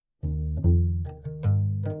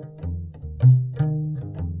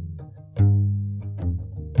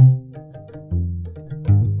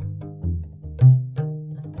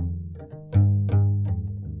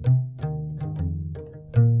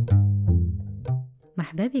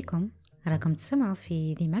مرحبا بكم، راكم تسمعوا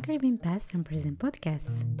في The Maghreb Past and Present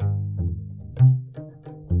Podcast.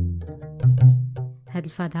 هذا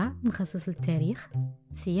الفضاء مخصص للتاريخ،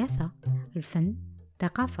 السياسة، الفن،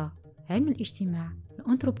 الثقافة، علم الاجتماع،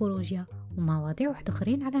 الأنثروبولوجيا ومواضيع واحد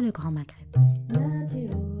أخرين على لو غران مغرب.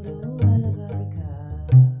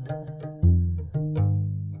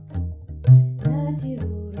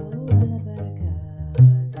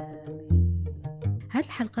 هذه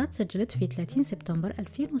الحلقات سجلت في 30 سبتمبر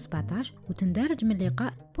 2017 وتندرج من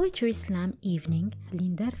لقاء Poetry Slam Evening اللي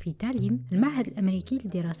ندار في تعليم المعهد الأمريكي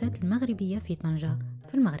للدراسات المغربية في طنجة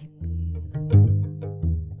في المغرب.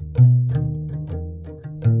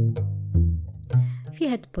 في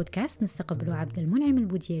هذا البودكاست نستقبل عبد المنعم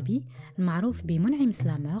البوديابي المعروف بمنعم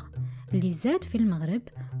سلامور اللي زاد في المغرب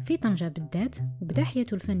في طنجة بالذات وبدأ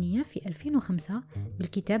حياته الفنية في 2005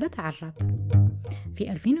 بالكتابة عرب.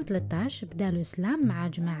 في 2013 بدأ له سلام مع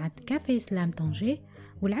جماعة كافي سلام طنجة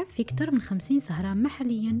ولعب في أكثر من 50 سهرة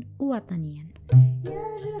محليا ووطنيا.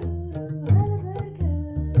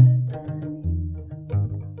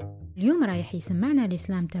 اليوم رايح يسمعنا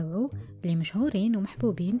الإسلام تاوعو اللي مشهورين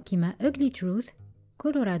ومحبوبين كما Ugly Truth،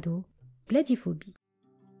 كولورادو، بلادي فوبي.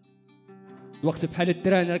 الوقت بحال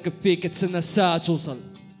الدران راكب فيه كتسنى الساعة توصل،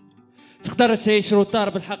 تقدر تعيش روطار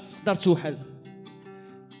بالحق، تقدر توحل.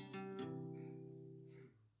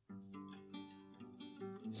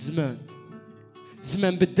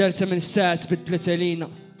 زمان بدال 8 ساعات بدلت علينا،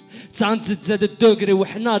 تزاد الدوغري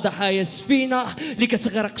وحنا ضحايا السفينة اللي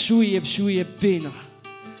كتغرق شوية بشوية بينا.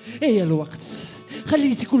 ايه الوقت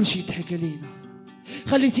خليتي كل شي يضحك علينا،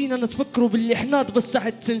 خليتينا نتفكروا باللي حنا بصح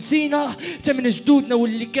تنسينا تمن جدودنا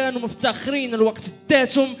واللي كانوا مفتخرين. الوقت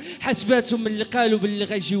داتهم حسباتهم اللي قالوا باللي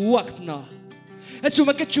غيجي وقتنا.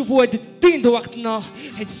 انتوما كتشوفوا هاد الدين ده وقتنا،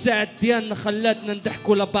 حيت الساعة ديالنا خلاتنا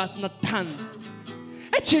نضحكوا لبعضنا الطحن.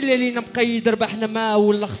 هادشي اللي لينا مقيد ربحنا ما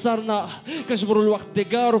ولا خسرنا، كنجبروا الوقت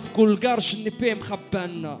ديكار وفي كل قرش نبي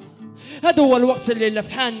مخبانا. هذا هو الوقت اللي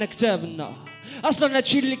لفحالنا كتابنا، اصلا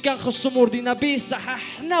هادشي اللي كان خصو موردينا بيه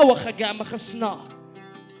صححنا واخا كاع ما خصنا،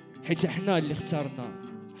 حيت حنا اللي اخترنا،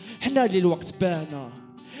 حنا اللي الوقت بانا.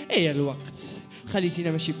 ايه الوقت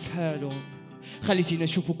خليتينا ماشي بحالهم، خليتينا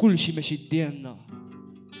نشوفوا كل شيء ماشي ديالنا.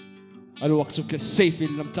 الوقت كالسيف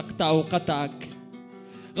اللي لم تقطعه قطعك،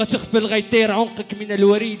 غتغفل غيطير عنقك من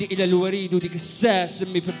الوريد الى الوريد، وديك الساعه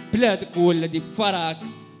سمي في بلادك ولا دي فرعك،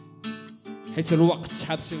 حيت الوقت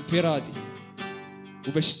حبس انفرادي.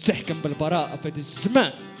 وباش تحكم بالبراءه في هذا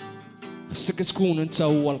الزمان خصك تكون انت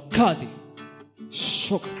هو القاضي.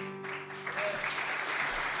 شكرا.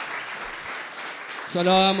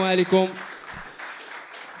 السلام عليكم.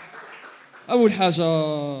 اول حاجه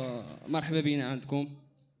مرحبا بينا عندكم،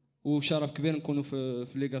 وشرف كبير نكونوا في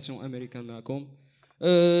ليغاسيون امريكان معكم.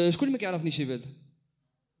 شكون اللي ما كيعرفنيش يبان؟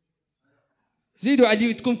 زيدوا على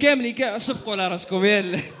يدكم كاملين، صفقوا على راسكم.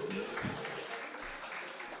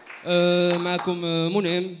 معكم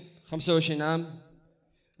منعم 25 عام.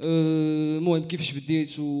 المهم كيفاش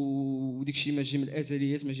بديت وديك الشيء ما جي من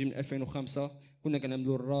الازليات، ما جي من 2005. كنا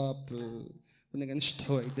كنعملوا الراب، كنا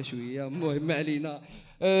كنشطحوا عده شويه. المهم ما علينا.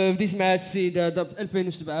 بديت مع هاد السيد هذا ب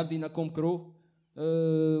 2007، بدينا كومكرو.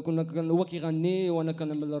 كنا هو كيغني وانا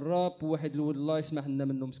كنعمل الراب، وواحد الولد الله يسمح لنا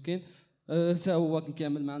منه مسكين حتى هو كان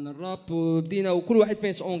كيعمل معنا الراب. وبدينا وكل واحد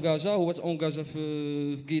فين تونجاجا، هو تونجاجا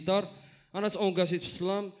في جيتار، انا تونجاجيت في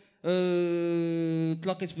السلام.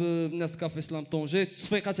 تلاقيت بالناس كافي سلام طونجي،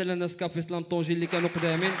 تصفيقات على الناس كافي سلام طونجي اللي كانوا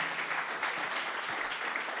قدامين.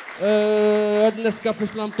 هاد الناس كافي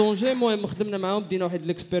سلام طونجي المهم خدمنا معاهم، بدينا واحد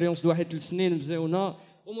الاكسبيريونس لواحد 3 سنين مزيونه،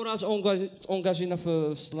 ومورا اونغاجينا في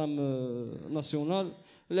السلام ناسيونال.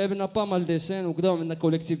 لعبنا با مال دي سين وكذا، عملنا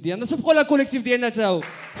كوليكتيف ديالنا. سبقوا لا كوليكتيف ديالنا تاو.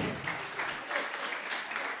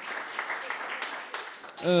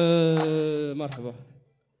 مرحبا.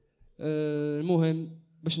 المهم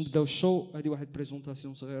باش نبداو الشو، هذه واحد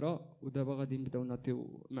بريزونطاسيون صغيره، ودابا غادي نبداو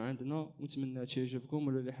نعطيو ما عندنا، ونتمنى هادشي يعجبكم،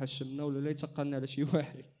 ولا اللي حشمنا ولا اللي يتقلنا على شي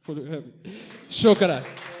واحد. شكرا.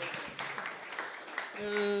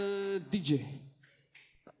 دي جي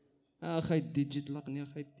اخي، دي جي طلقني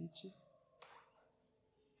اخي، دي جي.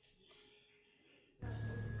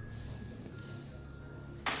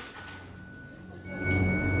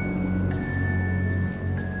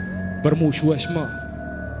 برموش واشما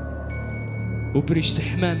وبريشت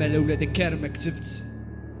حمامه لولا كارمه كتبت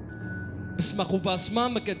بسمة وبصمه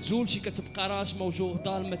ما كتزولش، كتبقى راسمه وجوه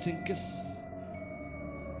ظالمه تنكس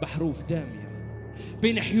بحروف داميه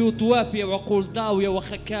بين حيوط وافيه وعقول ضاويه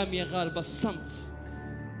واخا كاميه غالبه الصمت،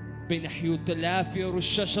 بين حيوط العافيه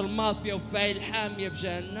ورشاش المافيا وفايل حاميه في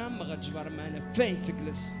جهنم ما غتجبر معنا فين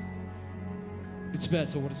تجلس.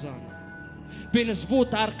 بتبات ورزانه بين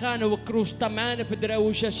زبوط عرقانه وكروش طمعانه في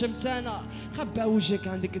دراوشه شمتانه. خبع وجهك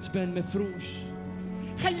عندك تبان مفروش،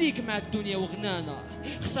 خليك مع الدنيا وغنانا.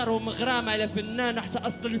 خسروا مغرام على فنان حتى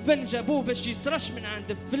اصل الفن جابوه باش يترش من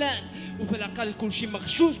عند فلان. وفي العقل كلشي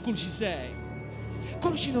مغشوش كلشي ساعي،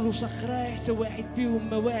 كلشي نور وصخراي حتى واحد فيهم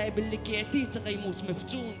مواعب اللي كيعطيه غيموت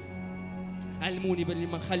مفتون. علموني باللي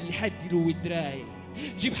ما نخلي حد يلوي دراعي،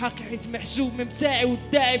 جيب حقي حيت محسوب من متاعي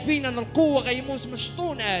والداعي فينا ان القوه غيموت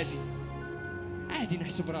مشطون. عادي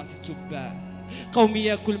نحسب راسي تباع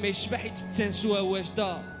قوميه كل ما يشبح يتنسوها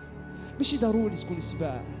واجده. ماشي ضروري تكون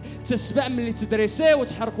سباع، تسبع ملي تدريسي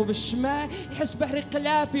وتحرقوا بالشماع. يحس بحريق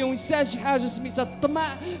العافيه وينسى شي حاجه سميتها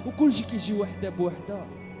الطمع، وكلشي كيجي وحده بوحده.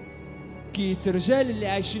 كيت رجال اللي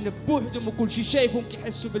عايشين بوحدهم وكلشي شايفهم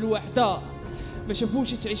كيحسوا بالوحده. ما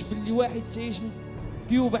شافوش تعيش باللي واحد تعيش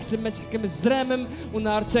ديوب احسن ما تحكم الزرامم.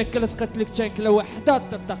 ونهار تاكلت قتلك تاكله وحده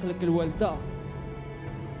تطلق لك الوالده.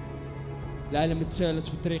 العالم تسالت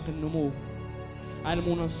في طريق النمو،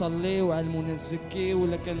 علمونا نصلي وعلمونا نزكي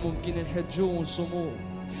ولا كان ممكن نحجو ونصومو.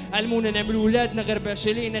 علمونا نعملوا ولادنا غير باش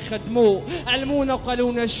لينا يخدموا. علمونا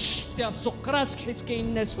وقالونا يا سقراطك حيت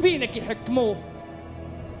كاين ناس فينا كيحكموا.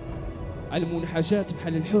 علمونا حاجات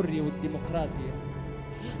بحال الحريه والديمقراطيه.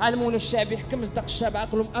 علمونا الشعب يحكم صدق الشعب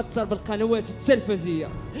عقله مأثر بالقنوات التلفزيه.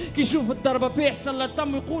 كيشوف الضربه بيه حتى لا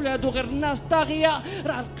طم يقول هادو غير الناس طاغيه.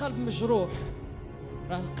 راه القلب مجروح،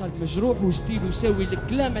 راه القلب مجروح وستيلو يساوي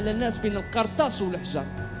الكلام على الناس بين القرطاس والحجر.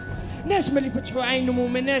 ناس ملي فتحوا عينهم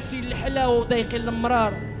ومناسي الحلاوه وضايقين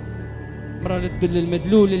المرار. مرار الدل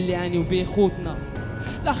المدلول اللي يعانيو بيه خوتنا.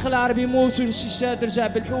 الاخ العربي موسو الشيشات رجع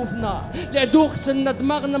بالحوفنا. العدو خسلنا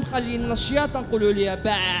دماغنا مخلينا الشياطه نقولوا ليها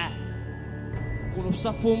باع. كونوا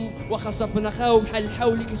بصفهم واخا صفنا خاو بحال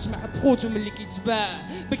الحول كيسمع بخوتهم اللي كيتباع.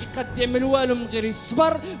 ما كيقد يعمل والو من غير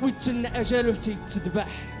يصبر ويتسنى اجاله حتى يتذبح.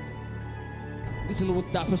 بغيت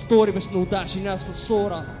نوضع في سطوري باش نوضع شي ناس في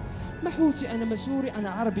الصوره. محوتي انا مسوري انا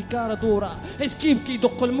عربي كاره دوره. حيت كيف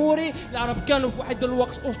كيدق الموري العرب كانوا في واحد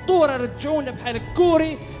الوقت اسطوره. رجعونا بحال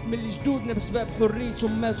الكوري ملي جدودنا بسبب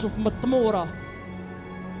حريتهم ماتوا في مطموره.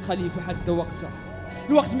 خليفه حد وقتها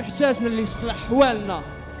الوقت محتاجنا اللي يصلح حوالنا.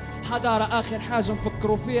 حضاره اخر حاجه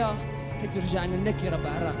نفكروا فيها حيت رجعنا النكره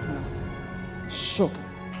بعراقنا.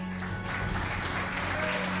 شكرا.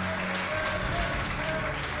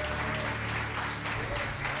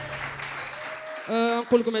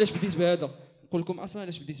 نقول لكم علاش بديت بهذا. نقول لكم اصلا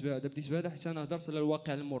علاش بديت بهذا حيت انا هضرت على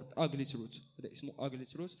الواقع المر اغلي تروت. هذا اسمه اغلي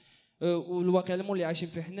تروت. والواقع المر اللي عايشين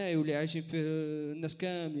فيه حنايا واللي عايشين فيه الناس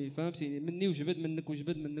كاملين. فهمتي؟ مني وجبد منك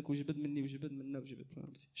وجبد منك وجبد مني وجبد منا وجبد.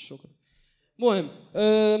 فهمتي؟ شكرا. المهم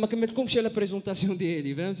ما كملتكمش على بريزونطاسيون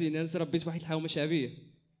ديالي. فهمتي؟ انا تربيت واحد الحومه شعبيه،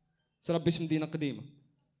 تربيت في مدينه قديمه.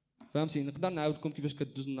 فهمتي؟ نقدر نعاود لكم كيفاش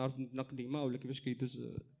كدوز النهار في مدينه قديمه ولا كيفاش كيدوز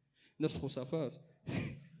نفس الخصافات.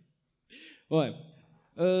 المهم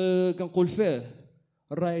كنقول فيه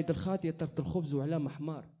الرايد الخاطيه طرت الخبز وعلامه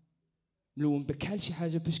حمار. ملون بكحل شي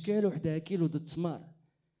حاجه بشكال وحدها كيلو د التمار.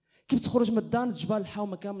 كيف تخرج من الدار جبال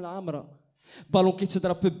الحومه كامله عامره. بالون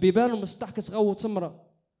كيتضرب في البيبان ومسطح كتغوت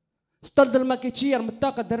تمره. سطلد الما كيتشير من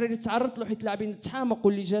الطاقه الدراري تعرضت له حيت لاعبين تحامق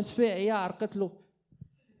واللي جات فيه عيار قتلو.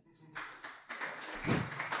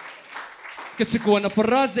 كتكون في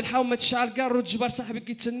الراس ديال الحومه تشعل كار والجبار صاحبي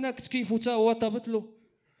كيتسناك تكيف وتا هو طابت له.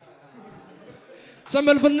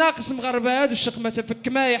 تما بالناقص مغربه هادو الشق ما تفك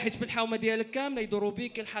مايا حيت بالحومه ديالك كامله يدوروا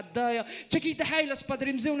بيك الحدايا. تا كيتحايله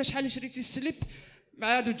سبادري مزيونه شحال شريتي السليب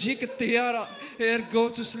مع هادو تجيك الطياره هير جو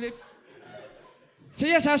تو سليب.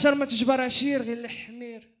 تياس 10 ما تجبر عشير غير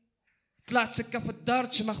الحمير. طلعت سكه في الدار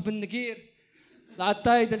تشمخ بالنقير.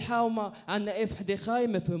 العطاي د الحومه عندنا اف حدي خاي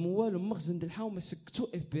ما فهموا والو. مخزن د الحومه سكتو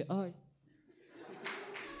اف بي اي.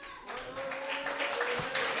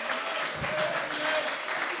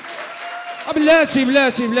 بلاتي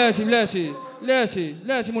بلاتي بلاتي بلاتي بلاتي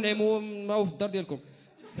بلاتي منعم هو في الدار ديالكم.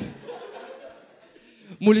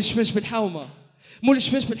 مول الشفاش في الحومه، مول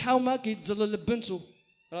الشفاش في الحومه كيتزلل بنتو.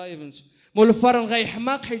 راهي بنتو مول الفرن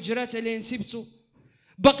غيحماق حيت جرات عليه نسيبتو.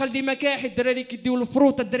 باقل ديما كاحي الدراري كيديو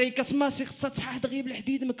الفروطه الدراري كاسماسي خصها تصحح دغيا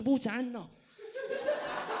بالحديد مكبوت عنا.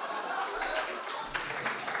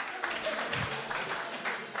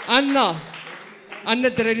 عنا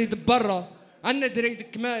الدراري د برا، عنا الدراري د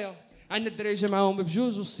الكمايه، عنا الدراري جا معاهم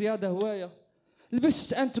بجوز والصياده هوايه.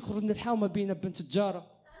 لبست انت تخرج من الحومه بين بنت الجاره.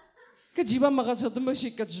 كتجيبها ما غاتهضمش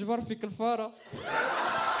كتجبر فيك الفاره.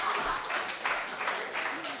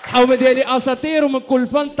 الحومه ديالي اساطير ومن كل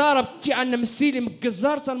فن طارب. تجي عندنا مسيلي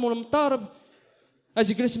مكزار تنمول مطارب.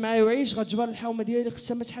 اجي جلس معايا وعيش غتجبر الحومه ديالي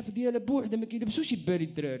خصها متحف ديالها بوحدها ما كيلبسوش يبالي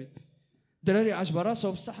الدراري عاجبه راسها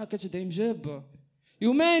وبصحه كتدعي مجابه.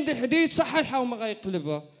 يومين ديال الحديد صح الحومه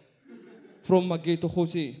غيقلبها. فروم ماكيتو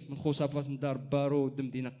خوتي من خوصه فاس ندار بارود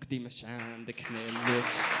مدينه قديمه شحال عندك حنايا مليت.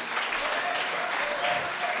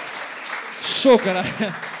 شكرا.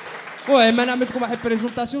 المهم انا نعمل لكم واحد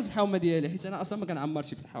بريزونطاسيون في الحومه ديالي حيت انا اصلا ما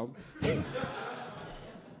كنعمرش في الحومه.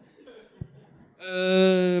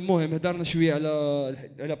 المهم هضرنا شويه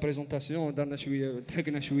على بريزونطاسيون، هضرنا شويه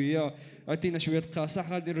ضحكنا شويه، عطينا شويه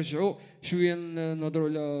قاصح. غادي نرجعوا شويه نهضروا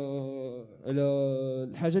على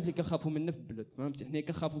الحاجات اللي كنخافوا منها في البلاد. فهمتي حنا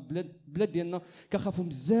كنخافوا بلاد ديالنا كنخافوا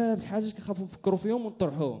بزاف الحاجات كنخافوا نفكروا فيهم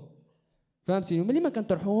ونطرحوهم. فهمتي ملي ما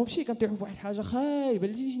كنطرحوهمش كنطيحوا في واحد الحاجه خايبه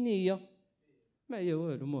اللي شنو هي ما هي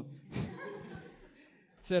والو. المهم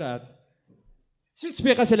سير عاد شي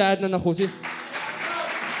تسبيقه سال عندنا انا خوتي.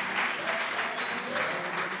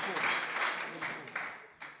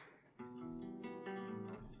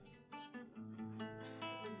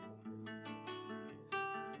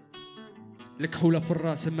 الكحولة في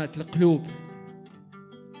الراس مات القلوب،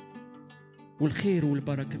 والخير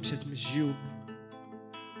والبركة مشات من الجيوب.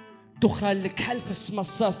 دخان الكحل في السما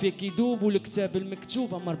الصافية كيدوب، والكتاب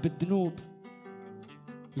المكتوب أمر بالذنوب.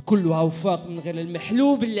 الكل وفاق من غير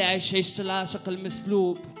المحلوب اللي عايش عيشة العاشق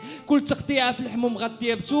المسلوب. كل تقطيعة في اللحم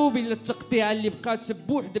مغطية بتوب، إلا التقطيعة اللي بقات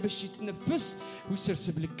سبوح دا باش يتنفس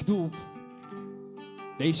ويسرسب لك كذوب.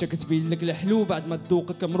 العيشة كتبين لك الحلو بعد ما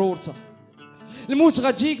تذوقك مرورته. الموت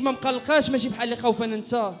غتجيك ما مقلقاش ماشي بحال اللي خوفا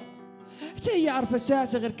انت، حتى هي عارفه ساعه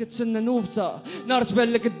غير كتسنى نوبته. نار تبان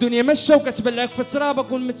لك الدنيا مشى وكتبلعك في التراب،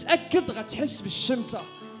 كون متاكد غتحس بالشمته.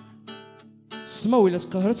 السما ولا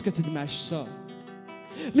تقهرت كتدمع الشتا.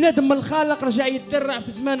 بنادم من الخالق رجع يتدرع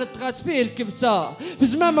في زمان طغات فيه الكبته، في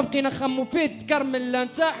زمان ما بقينا خمو فيه تكرمل لا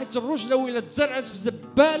نتا، حيت الرجله ولا تزرعت في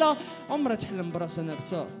زباله عمرها تحلم براسها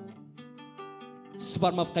نبته.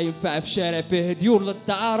 الصبر ما بقى ينفع في شارع فيه ديور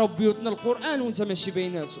للدعاره وبيوتنا القران وانت ماشي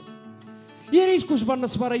بيناتهم. يا ريت كون جبرنا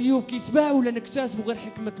صبر ايوب كيتباع ولا نكتاتبوا غير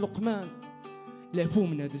حكمه لقمان. لعبوا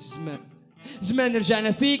من هذا الزمان، زمان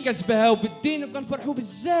رجعنا فيه كنتباهاو بالدين وكنفرحوا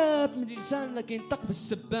بزاف من لساننا كينطق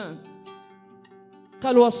بالسبان.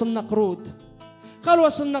 قالوا وصلنا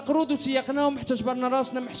قرود وتيقناهم حتى جبرنا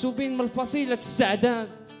راسنا محسوبين من الفصيله السعدان.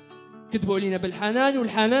 كذبوا علينا بالحنان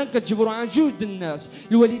والحنان كتجبروا عن جهد الناس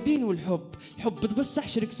الوالدين والحب. الحب بصح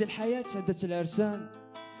شركة الحياة سعادة العرسان.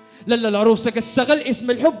 لا العروسة كتستغل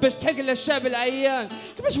اسم الحب باش تحق للشعب العيان.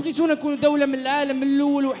 كيفاش بغيتونا نكونوا دولة من العالم من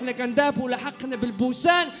الأول وحنا كندافعوا لحقنا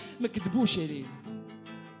بالبوسان؟ ما كذبوش علينا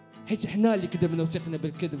حيت حنا اللي كذبنا وثقنا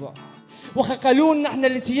بالكذبة. واخا قالوا لنا حنا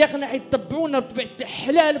اللي تيقنا حيتبعونا بطبيعة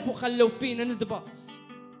الحلال وخلوا فينا ندبة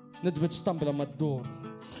اسطنبول ما تدور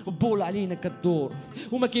وبول علينا كالدور،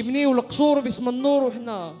 وما كيبنيو القصور باسم النور.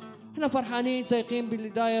 وحنا فرحانين سايقين باللي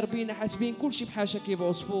داير بينا حاسبين كلشي بحاشا كيف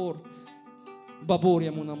عصفور. بابور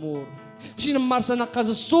يا منامور مشينا ممارسة نقاز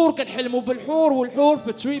السور كنحلموا بالحور، والحور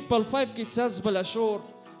في تريبل 5 كيتساز بالعشور.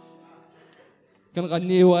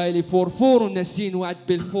 كنغنيو عالي فور وناسين وعد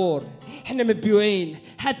بالفور. حنا مبيوعين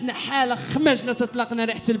حاتنا حالة خمجنا تطلقنا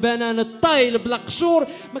ريحة البنان الطايل بلا قشور.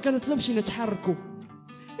 ما كنطلبش نتحركوا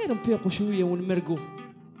غير نفيقوا شوية ونمرقوا.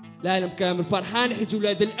 العالم كامل فرحان حيت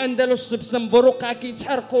ولاد الاندلس بسم برقعه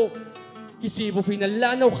كيتحرقوا. كيسيبوا فينا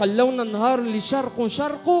اللعنه وخلونا النهار اللي شرقوا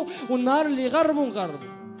نشرقوا والنهار اللي غربوا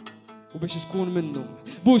نغربوا. وباش تكون منهم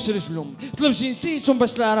بوس رجلهم طلب شي نسيتهم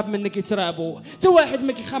باش العرب منك يترعبوا. تا واحد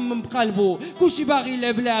ما كيخمم بقلبه كلشي باغي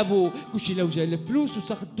يلعب لعبو. كلشي لو جا الفلوس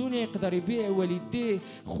وساخ الدنيا يقدر يبيع والديه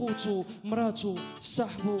خوتو مراتو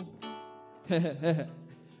صاحبو.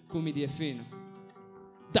 كوميديا فينا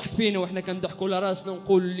ضحك فينا وحنا كنضحكوا على راسنا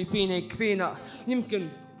ونقول اللي فينا يكفينا. يمكن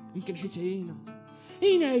حيت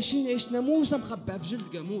عينا عايشين عيش ناموسه مخبى في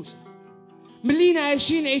جلد قاموسه. ملينا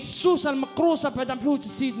عايشين عيش السوسه المقروصه بعد محوت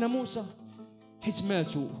سيدنا موسى. حيت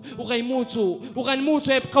ماتوا وغيموتوا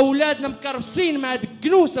وغنموتوا يبقى ولادنا مكربسين مع ديك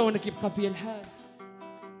الكنوسه. وانا كيبقى فيا الحال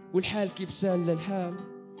والحال كيبسال للحال.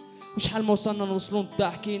 وشحال ما وصلنا نوصلوا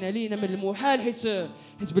ضاحكين علينا من المحال حيت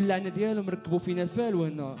باللعنه ديالهم ركبوا فينا الفال.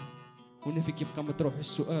 وهنا في كيبقى مطروح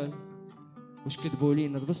السؤال واش كذبوا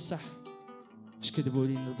لينا بصح؟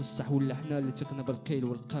 ولا حنا اللي تقنا بالقيل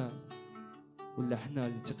والقال؟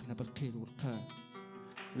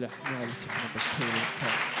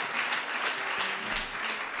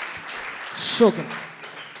 شكرا.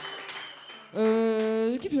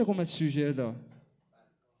 كيف جاكم هاد السوجي هذا؟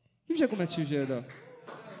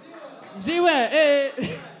 مزيان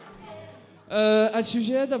هاد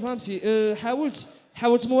السوجي هذا فهمتي.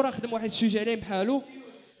 حاولت مورا نخدم واحد السوجي عليه بحالو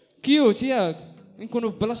كيوت ياك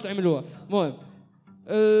نكونوا في بلاصه عملوها. المهم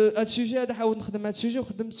هاد السوجي هذا حاولت نخدم هاد السوجي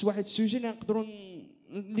وخدمت واحد السوجي اللي نقدروا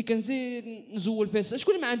اللي كنزيد نزول فيه.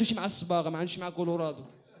 شكون اللي ما عندوش مع الصباغه ما عندوش مع كولورادو؟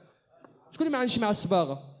 شكون اللي ما عندوش مع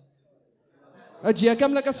الصباغه؟ الجهه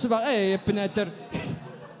كامله كتصبغ. يا بنادر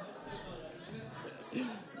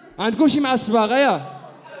عندكم شي مع الصباغه يا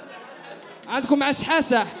عندكم مع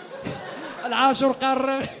السحاسح العاشر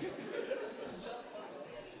قرر.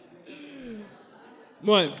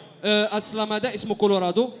 المهم هاد السلام هذا اسمه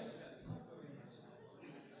كولورادو.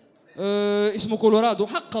 اسمه كولورادو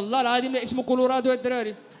حق الله العظيم. لا اسمه كولورادو يا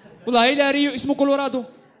الدراري والله الا ريو اسمه كولورادو.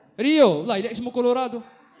 ريو والله الا اسمه كولورادو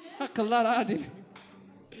حق الله العظيم.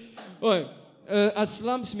 المهم هاد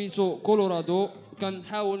السلام سميتو كولورادو.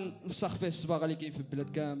 كنحاول نفسخ فيه الصباغه اللي كاين في البلاد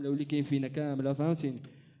كامله واللي كاين فينا كامله فهمتيني.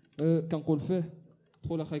 كنقول فيه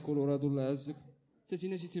دخل اخاي كولورادو الله يعزك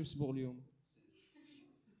تاتينا جيتي مصبوغ اليوم.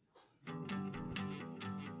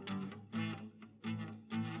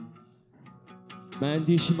 ما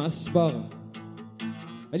عنديش مع الصباغه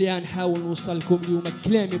اللي غنحاول نوصل لكم اليوم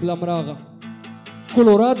كلامي بلا مراغه.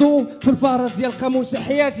 كولورادو في الفهرس ديال قاموس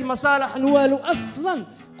حياتي مصالح والو اصلا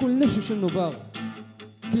كل نفس شنو باغي.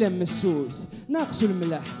 كلام مسوس ناقصو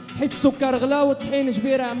الملح حيت السكر غلا والطحين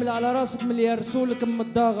جبيره عمله على راسك ملي يرسولك ام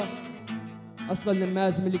الضاغه. اصلا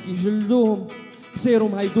المازم اللي كيجلدوهم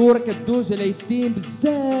بصيرهم هيدوره كدوز على يدين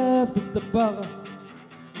بزاف الدباغه.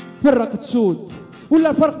 فرق تسود ولا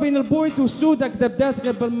الفرق بين البويت والسود هكذا بدات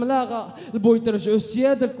غير بالملاغه. البويت رجعوا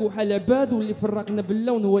السياده الكوحه العباد واللي فرقنا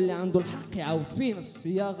باللون هو اللي عنده الحق يعاود فينا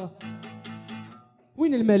الصياغه.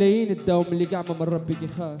 وين الملايين الداوم اللي كاع ما من ربي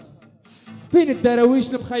كيخاف؟ فين الدراويش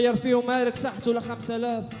اللي مخير فيهم مالك صحته ل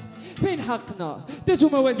 5000؟ فين حقنا؟ داتو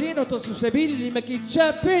موازين وتصو سبيل اللي ما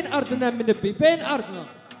كيتشاف. فين ارضنا من نبي؟ فين ارضنا؟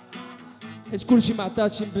 حيت كلشي ما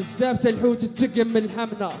عطاتش بزاف تا الحوت تتقم من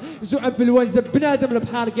الحمنا. زعم في الوانزه بنادم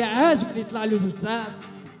البحر كاع عاجب اللي يطلع له زعم.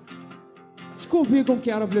 شكون فيكم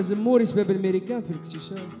كيعرف لازم سباب الميريكان في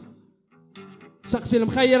الاكتشاف؟ سقسي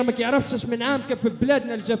المخير ما كيعرفش اش من عام كان في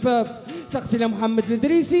بلادنا الجفاف. سقسي لمحمد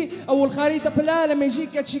الادريسي اول خريطه في العالم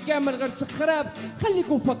يجيك هادشي كامل غير تسخراب.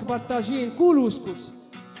 خليكم فك بارطاجين كولوا اسكت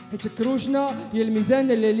حيت كروشنا هي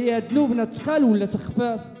الميزان اللي ليها ذنوبنا تقال ولا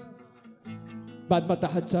تخفاف. بعد ما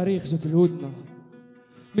طاح التاريخ جات الهدنه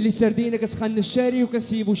ملي سردينا كتخن الشاري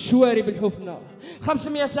وكنسيبوا الشواري بالحفنه.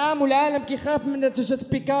 500 عام والعالم كيخاف من نتيجه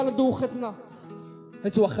بيكال دوختنا.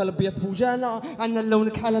 حيت واخا الابيض بوجانا عندنا اللون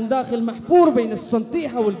كحال داخل محفور بين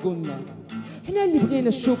السنطيحه والقنه. حنا اللي بغينا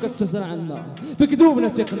الشوكه تزرع عنا بكذوبنا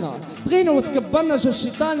تقنا. بغينا وتكبرنا جا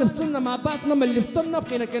الشيطان فطلنا مع بعضنا ملي فطلنا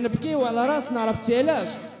بقينا كنبكيو على راسنا. عرفتي علاش؟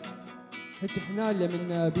 حيت حنا اللي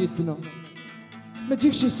منا بيدنا ما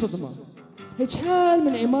تجيكش الصدمه. حيت شحال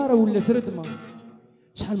من عماره ولات ردمه.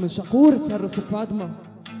 شحال من شقور تهرس بفاطمه.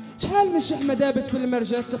 شحال من شحمه دابت في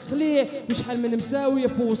المرجات تخليه وشحال من مساويه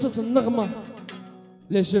في وسط النغمه.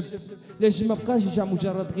 لا جب ما بقاش يجع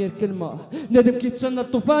مجرد غير كلمه. نادم كيتسنى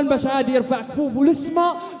الطوفان باش عادي يرفع كفوفه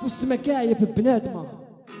للسما والسما كاعيه في بنادمه.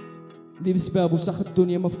 اللي بسبابه سخ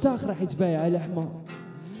الدنيا مفتاخره حيت بايعه لحمه.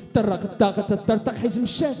 طرق الطاقه تطرطق حيت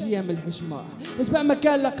مشات ايام الحشمه. اسمع ما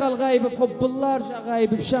كان لقى الغايب بحب الله رجع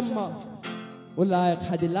غايب بشمه. والعايق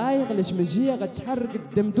حد العايق علاش من جهه غتحرك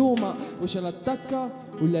الدمدومه. واش للطكه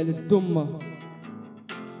ولا للدمه؟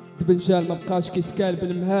 دبنجال ما بقاش كيتكال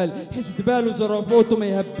بالمهال حيت دبالو زرافوتو ما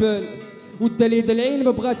يهبل. والدليد العين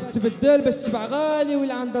ما بغات تتبدل باش تبع غالي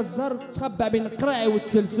ولا عندها الزر تخبع بين القراعي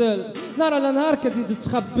والتسلسل. نهار على نهار كتزيد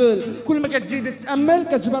تخبل كل ما كتزيد تامل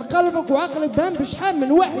كتجبر قلبك وعقلك بان بشحال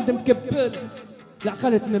من واحد مكبل.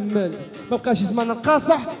 العقل تنمل ما بقاش زمان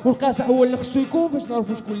القاصح والقاصح هو اللي خصو يكون باش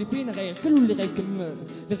نعرفوا شكون اللي فينا غياكل واللي غيكمل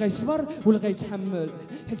اللي غيصبر واللي غيتحمل.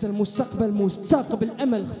 حيت المستقبل مستقبل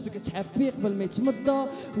امل خصك تحاب فيه قبل ما يتمضى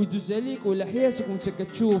ويدوز عليك ولا حياتك وانت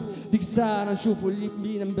كتشوف. ديك الساعه راه نشوفوا اللي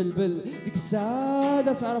بينا مبلبل. ديك الساعه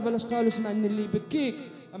هذا تعرف علاش قالوا سمعني اللي يبكيك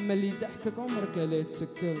اما اللي يضحكك عمرك لا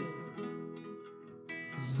يتسكر.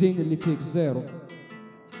 الزين اللي فيك زيرو.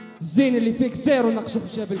 الزين اللي فيك زيرو نقصو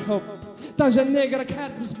حجاب الحب. طاجة النيقرة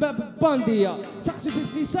كحالت بسباب باندية. سقسي في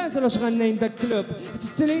ابتسامة واش غناين داك كلوب.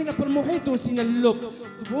 تتلينا في المحيط ونسينا اللب.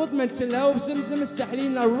 تبوط ما نتسلاو بزمزم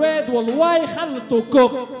استحلينا الريد والواي خلطو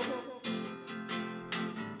كوب.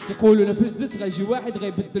 يقولوا انا بزدت غيجي واحد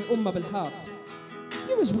غيبدل الأمة بالحق.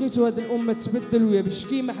 كيفاش بغيتو هاد الأمة تبدل ويا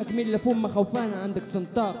بالشكيمة حاكمين لفمة خوفانة عندك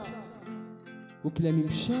تنطاق. وكلامي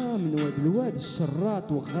مشى من واد الواد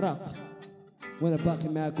الشراط وغراق. وانا باقي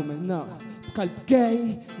معاكم هنا بقلب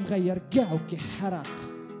كاي مغير كاع وكيحرق.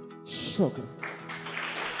 شكرا.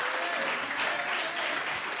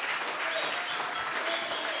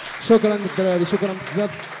 شكرا الدراري شكرا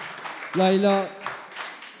بزاف. لا اله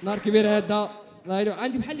نهار كبير هذا. لا اله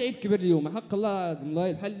عندي بحال عيد كبير اليوم حق الله.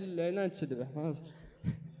 والله بحال انا نتسدح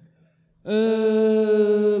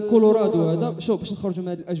كولورادو هذا. شوف باش نخرجوا من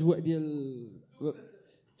هذه الاجواء ديال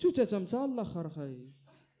توتا متاع الاخر خاي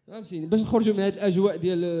فهمتيني باش نخرجوا من هذه الاجواء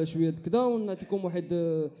ديال شويه كذا ونعطيكم واحد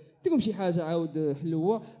ديكم شي حاجه عاود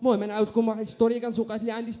حلوه. المهم انا عاودكم واحد ستوري كانت وقعت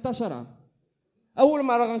لي عندي 16 عام. اول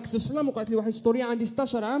مره غنكتب سلام وقعت لي واحد ستوري عندي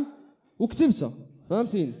 16 عام وكتبتها،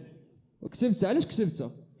 فهمتيني؟ وكتبتها. علاش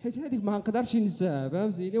كتبتها؟ حيت هذيك ما نقدرش ننساها،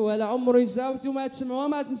 فهمتيني؟ ولا عمري نساها وانتوما تسمعوها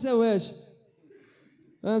ما تنساوهاش،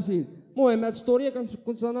 فهمتيني؟ المهم هاد ستوري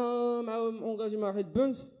كنت انا مع اونغاجي مع واحد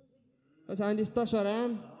بنت كانت عندي 16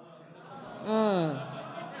 عام.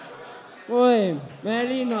 المهم ما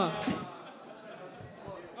علينا.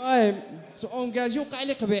 المهم اونغاجي وقع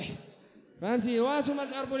لي قبيح، فهمتيني؟ وانتوما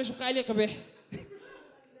تعرفوا علاش وقع لي قبيح.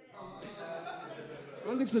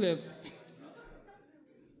 عندك سلام.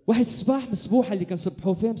 واحد الصباح من الصبوحه اللي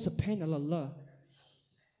كنصبحوا فيها مسبحين على الله،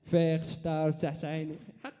 فيق فطار تحت عيني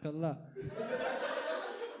حق الله.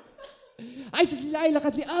 عيطت لي العائله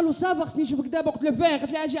قالت لي الو صافا خصني نشوفك دابا. قلت لها فين؟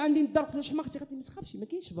 قالت لي اجي عندي الدار. قلت لها شحال اختي؟ قالت لي ما تخافش ما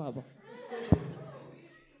كاينش بابا.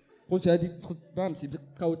 قلت هذه فهمتي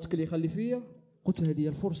بقاو التكليخه اللي فيا. قلت هذه هي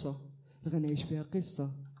الفرصه اللي غنعيش فيها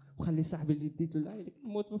قصه وخلي صاحبي اللي ديتو العائله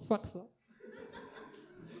موت بالفقصه.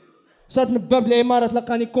 صاد من باب العماره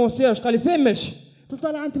تلقاني كونسيرج قال لي فين ماشي؟ قلت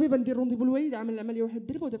طالع عند الطبيبه ندير رونديفو الوالده عمل العمليه واحد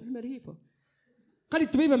الدرب ودابا بحال مرهيفه. قال لي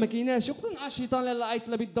الطبيبه ما كايناش. قلت له الشيطان لا عيط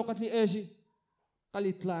لا بيده. قالت لي اجي. قال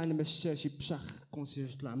لي طلع انا مشاشي بشخ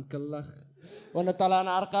كونسيرج طلع مكلخ وانا طالع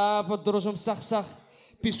انا عرقان في الدروج مسخسخ.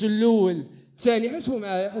 بيسو الاول الثاني حسبوا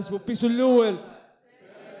معايا حسبوا. بيسو الاول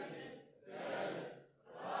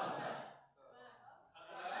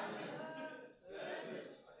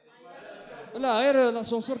لا غير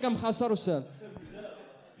لاسونسور كان مخسر وسال.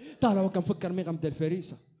 طالع وكنفكر مي غنبدا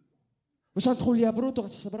الفريسه واش غندخل ليها بروطو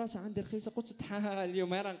غتحسب راسها عندي رخيصه. قلت تحا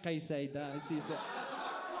اليوم راه نقيس عيدا سيسه.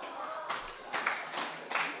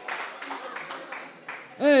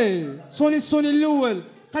 سوني الاول.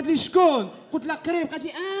 قالت لي شكون؟ قلت لها قريب. قالت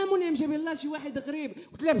لي منعم جاب الله شي واحد قريب.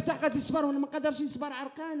 قلت لها فتح. قالت لي صبر وانا ما نقدرش نصبر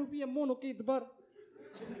عرقان وفيا مونو كيدبر.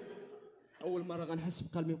 اول مره غنحس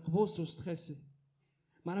بقلبي مقبوس وستريسي.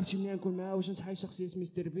 ما عرفتش منين نكون معاه. واش نتحايل شخصيه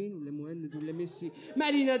مستر بين ولا مهند ولا ميسي؟ ما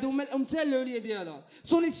علينا. هادو هما الامثال العليا ديالها.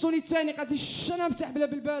 سوني الثاني. قالت لي انا نفتح بلا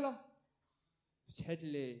بالباله. فتحت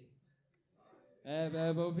لي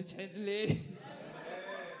بابا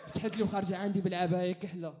فتحت لي وخارجه عندي بالعبايه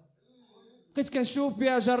كحله. بقيت كنشوف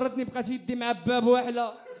بها جرتني بقات يدي مع باب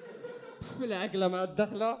واحله في العقله مع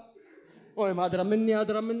الدخله. المهم هضره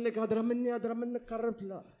منك قربت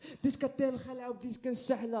لها. بديت كطير الخلعه وبديت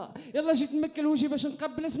كنسحلها. يلا جيت نمكل وجهي باش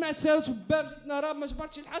نقبل. اسمع الساوت في الباب جيت نهرب ما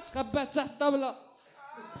جبرتش لحد تخبات تحت الطابله.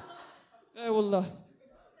 اي والله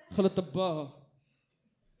خلط باها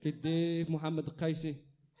كيديك محمد القيسي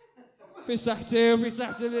في صحتي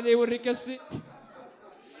اللي يوريك السي.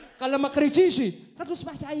 قال له ما قريتيش؟ قالت له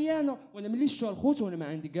صبحت عيانه وانا ملي شفتو الخوت وانا ما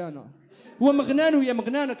عندي كانا. هو مغنان وهي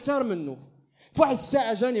مغنانه اكثر منه. في واحد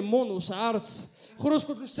الساعه جاني مون وشعرت خرجت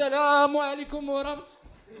قلت له السلام عليكم ورمس.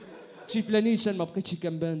 مشيت لانيشان ما بقيتش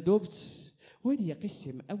كنبان دوبت. وهذه هي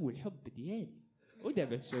قصتي من اول حب ديالي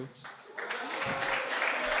ودابا تشوفت.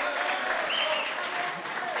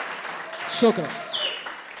 شكرا.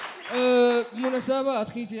 بمناسبة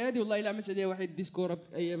خيتي هذه والله الا عملت عليها واحد ديسكور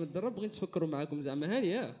ايام الدرب بغيت نفكروا معاكم زعما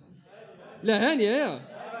هانيه. لا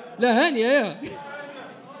هانيه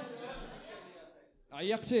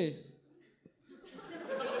عيقتي.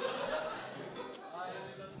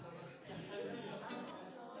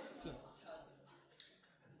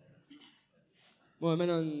 المهم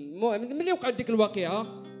ملي وقعت ديك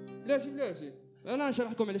الواقعه لاشي انا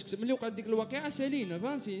نشرح لكم علاش كتب. ملي وقعت ديك الواقعه سالينا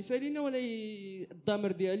فهمتي سالينا وانا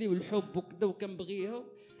الضمير ديالي والحب وكذا وكنبغيها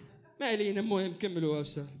ما علينا. المهم كملوها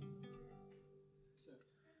وسهل.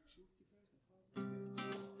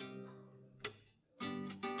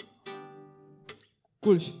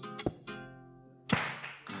 كلشي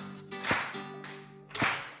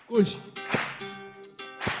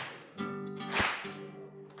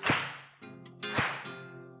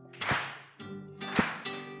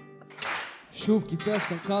شوف كيفاش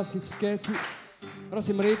كنقاسي في سكاتي.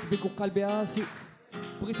 راسي مريض بك وقلبي قاسي.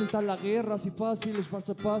 بغيت نطلع غير راسي فاسي. اللي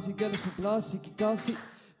جبرت باسي جالس في بلاصتي كي كاسي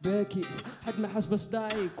باكي. حد ما حس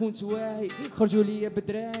بصداعي كنت واعي. خرجوا ليا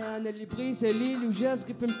بدراعي انا اللي بغي ساليلي وجاز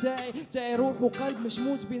كيف متاعي روح وقلب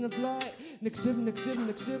مشموس بين ضلاعي.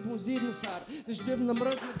 نكسب ونزيد نسهر. نجذب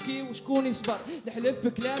نمرض نبكي وشكون يصبر. نحلب في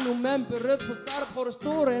كلام وما نبرد في سطار بحور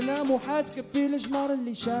سطور. انا محات كبي الجمار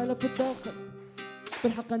اللي شاله في الداخل.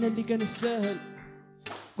 بالحق انا اللي كان الساهل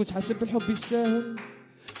كنت حاسب بالحب يستاهل.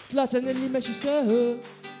 طلعت انا اللي ماشي ساهل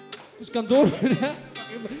كنت كندور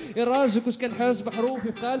يا راجل. كنت كنحس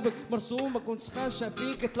بحروفي في قلبك مرسومه. كنت خاشة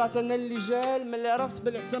فيك. طلعت انا اللي جال من اللي عرفت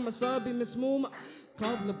بالاحسان مصابي مسمومه.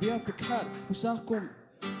 قابل بياتك حال وساقكم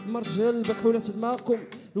مرجل بكحولة دماغكم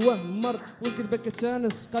الوهم مرض والقلب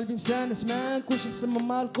كتانس قلبي مسانس ما نكونش احسن من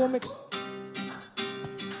مال كوميكس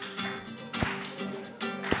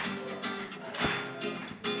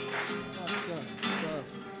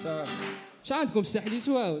شو عندكم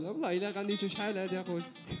استحليتوها ولا والله الا غنديتو شحال هادي يا خويا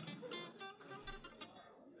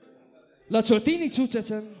لا تعطيني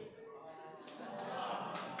توتة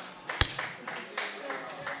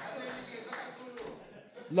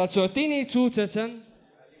لا تعطيني توتة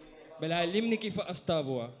بل علمني كيف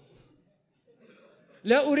أصطابها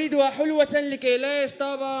لا أريدها حلوة لكي لا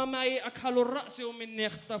يصطاب معي أكحل الرأس ومني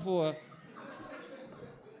يخطفها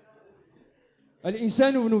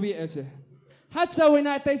الإنسان ابن بيئته حتى وإن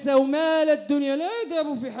أعطيته مال الدنيا لا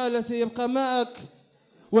يذهب في حالته يبقى معك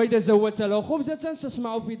وإذا زودت له خبزة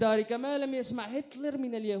تسمع في دارك ما لم يسمع هتلر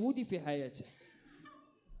من اليهود في حياته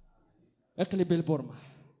اقلب البرمة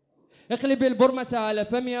اقلب البرمة على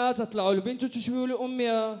فمها تطلع البنت تشبه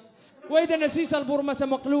لأمها وإذا نسيت البرمة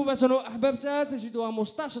مقلوبة وأحببتها تجدها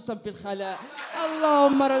مستعشة في الخلاء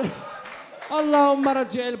اللهم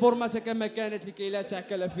رجع البرمة كما كانت لكي لا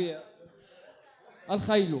تعكل فيها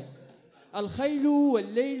الخيل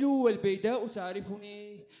والليل والبيداء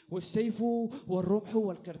تعرفني والسيف والرمح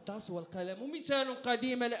والقرطاس والقلم مثال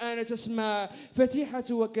قديم الآن تسمع فتيحة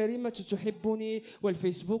وكريمة تحبني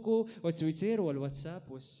والفيسبوك والتويتر والواتساب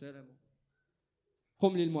والسلام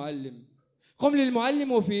قم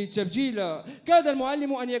للمعلم وفي تبجيلا كاد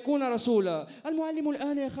المعلم أن يكون رسولا المعلم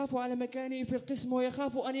الآن يخاف على مكانه في القسم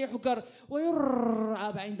ويخاف أن يحكر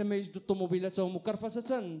ويرعب عندما يجد طوموبيلته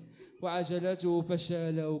مكرفسة وعجلاته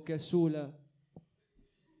فشالة وكسولة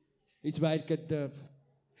اتبع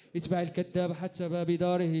الكذاب حتى باب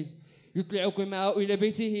داره يطلعك معه إلى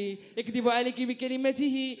بيته يكذب عليك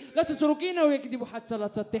بكلمته لا تتركينه يكذب حتى لا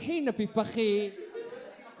تطيحين في فخه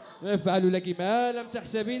يفعل لك ما لم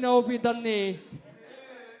تحسبينه في ظنه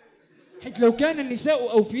حيث لو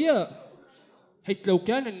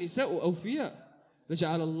كان النساء أوفياء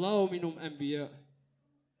لجعل الله منهم أنبياء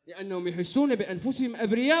لأنهم يحسون بأنفسهم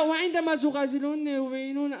أبرياء وعندما تغازلون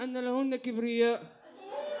يبينون أن لهن كبرياء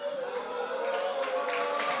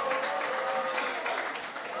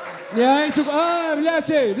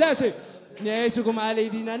نهايتكم على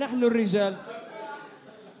يدينا نحن الرجال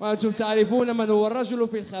وأنتم تعرفون من هو الرجل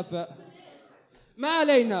في الخفاء ما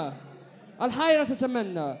علينا الحائرة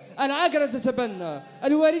تتمنى العاقرة تتبنى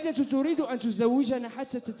الواردة تريد أن تزوجنا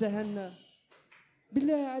حتى تتهنى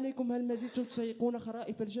بالله عليكم هل ما زلتم تسيقون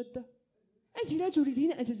خرائف الجدة؟ أنت لا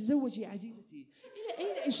تريدين أن تتزوجي عزيزتي إلى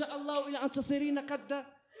أين إن شاء الله إلى أن تصيرين قدة؟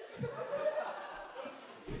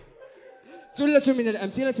 ثلة من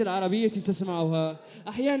الأمثلة العربية تسمعها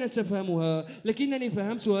أحيانا تفهمها لكنني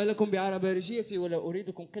فهمتها لكم بعربرجيتي ولا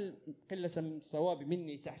أريدكم قلة من الصواب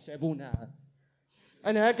مني تحسبونها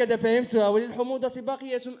أنا هكذا فهمتها وللحموضة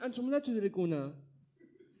باقية أنتم لا تدركونها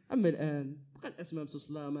أما الآن قد أسممت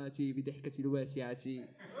صلاماتي بضحكتي الواسعة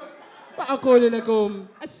وأقول لكم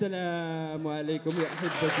السلام عليكم يا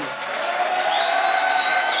أحبتي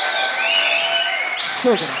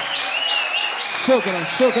شكرا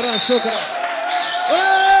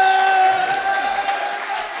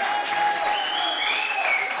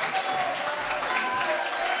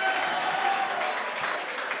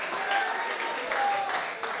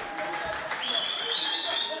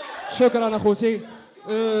شكرا اخوتي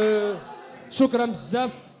شكرا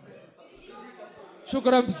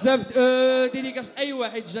بزاف ديديكاس اي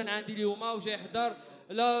واحد جان عندي اليوم وجاي يحضر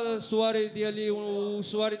لا السواري ديالي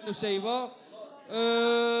وسواري نسيبه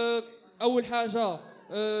اول حاجه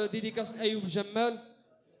ديديكاس ايوب جمال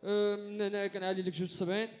من هنا كنعلي لك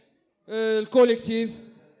 72 الكوليكتيف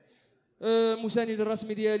المساند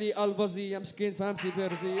الرسمي ديالي البازيه مسكين فهمتي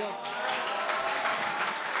فارزيه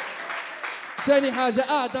ثاني حاجه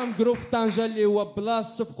اعظم جروب في طنجه اللي هو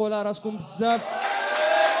بلاص سبقوا على راسكم بزاف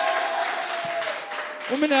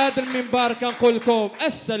ومن هذا المنبر كنقول لكم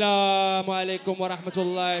السلام عليكم ورحمه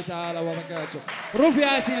الله تعالى وبركاته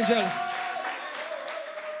رفعت الجلسه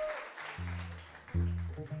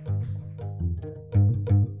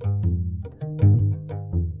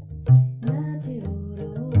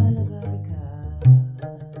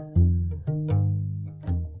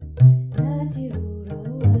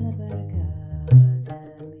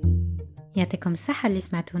يعطيكم الصحة اللي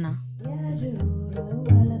سمعتونا.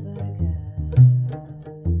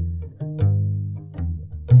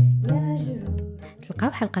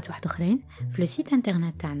 تلقاو حلقات واحد اخرين في السيت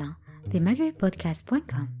انترنت تاعنا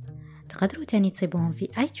themaghribpodcast.com. تقدروا تاني تصيبوهم في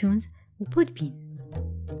iTunes وبودبين.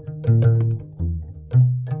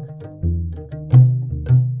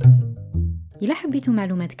 إلا حبيتوا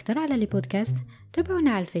معلومات أكثر على البودكاست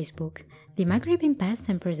تابعونا على الفيسبوك The Maghrebin Past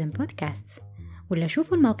and Present Podcasts ولا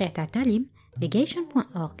شوفوا الموقع تاع التعليم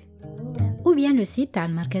legation.org أو بيان لو سيت تاع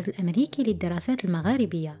المركز الأمريكي للدراسات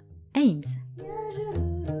المغاربية AIMS.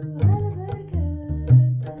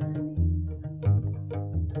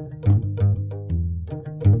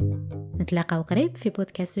 نتلاقاو قريب في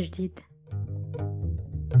بودكاست جديد.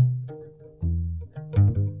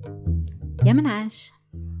 يا منعاش.